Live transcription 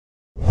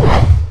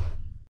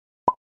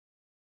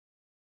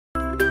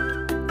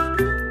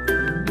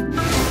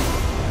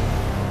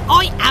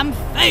am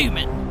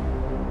fuming.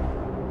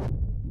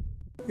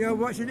 You're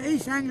watching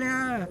East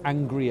Angrier.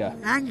 Angrier.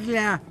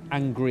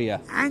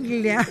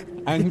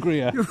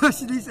 You're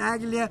watching East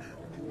Angrier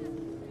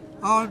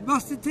on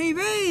Mustard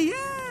TV,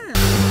 yeah!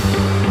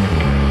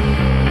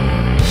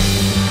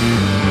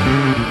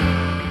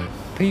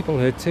 People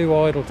who are too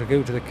idle to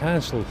go to the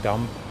council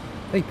dump,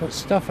 they put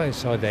stuff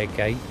outside their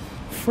gate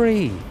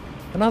free,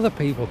 and other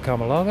people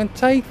come along and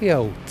take the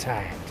old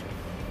tat.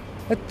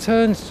 It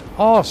turns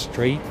our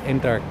street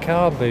into a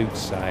car boot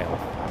sale.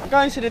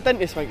 Going to the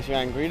dentist makes you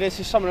angry. There's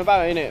just something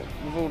about it, innit?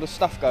 With all the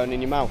stuff going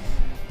in your mouth.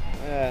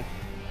 Yeah,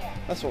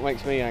 that's what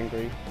makes me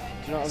angry. Do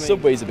you know what I mean?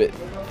 Subway's a bit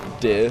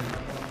dear.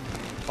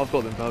 I've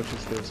got them vouchers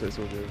still, so it's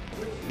all good.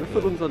 The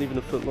foot long's not even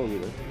a foot long, you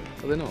know.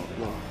 Are they not?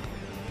 No.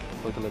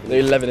 Like 11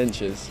 They're 11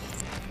 inches.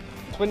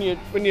 It's when you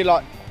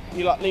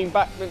lean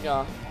back, don't you?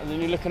 And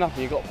then you're looking up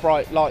and you've got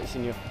bright lights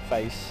in your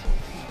face.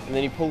 And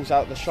then he pulls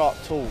out the sharp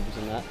tools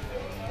and that.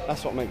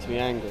 That's what makes me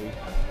angry.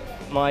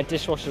 My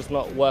dishwasher's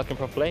not working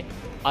properly.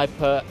 I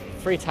put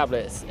 3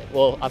 tablets.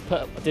 Well, I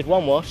did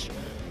 1 wash.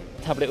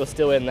 The tablet was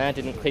still in there.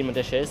 Didn't clean my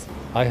dishes.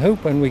 I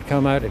hope when we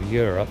come out of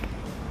Europe,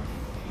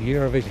 the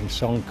Eurovision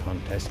Song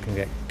Contest can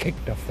get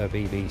kicked off the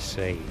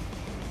BBC.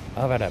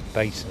 I've had a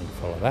basin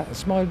full of that.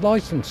 It's my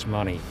licence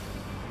money.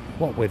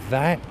 What with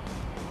that?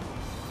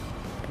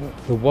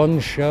 The one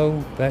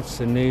show, that's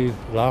the new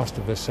Last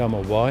of the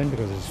Summer Wine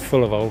because it's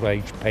full of old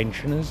age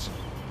pensioners.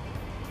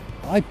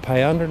 I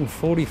pay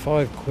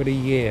 145 quid a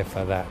year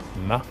for that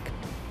muck.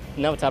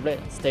 Another tablet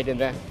stayed in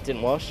there,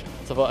 didn't wash.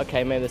 So I thought,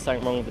 okay, maybe there's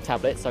something wrong with the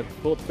tablet. So I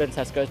bought to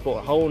Tesco's, bought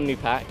a whole new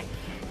pack,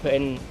 put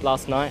in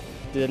last night,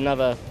 did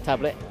another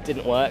tablet,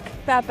 didn't work.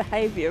 Bad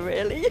behaviour,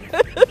 really.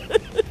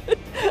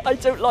 I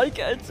don't like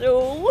it at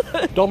all.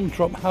 Donald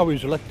Trump, how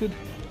he's elected,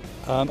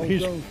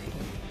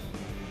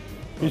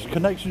 his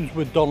connections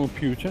with Donald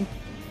Putin.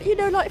 You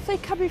know, like if they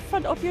come in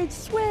front of you and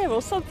swear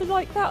or something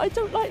like that, I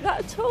don't like that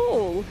at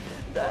all.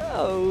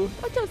 No,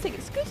 I don't think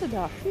it's good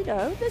enough, you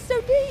know. There's no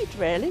need,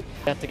 really.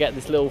 I had to get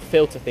this little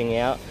filter thingy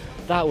out.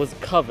 That was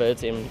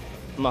covered in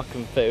muck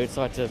and food,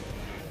 so I had to,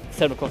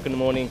 7 o'clock in the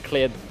morning,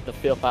 clear the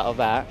filth out of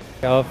that.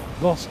 I've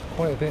lost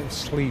quite a bit of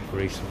sleep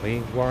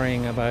recently,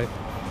 worrying about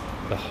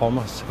the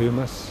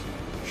hummus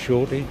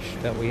shortage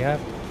that we have.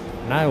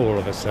 Now all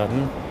of a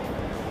sudden,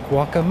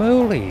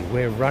 guacamole,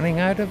 we're running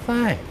out of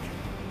that.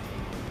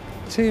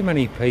 Too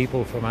many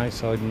people from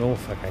outside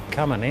Norfolk are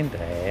coming into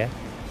here.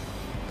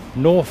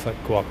 Norfolk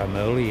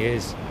guacamole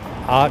is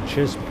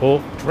Archer's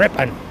pork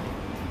dripping.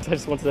 So I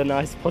just wanted a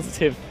nice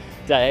positive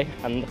day,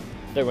 and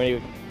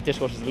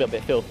dishwasher's a little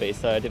bit filthy,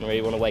 so I didn't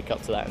really want to wake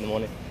up to that in the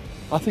morning.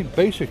 I think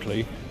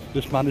basically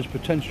this man is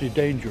potentially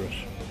dangerous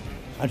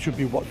and should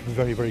be watched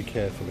very, very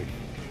carefully.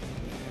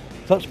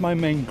 That's my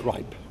main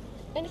gripe.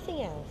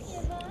 Anything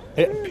else?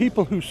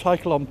 People who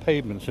cycle on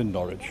pavements in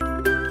Norwich.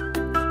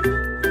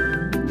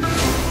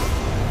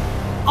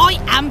 I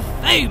am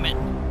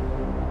fuming.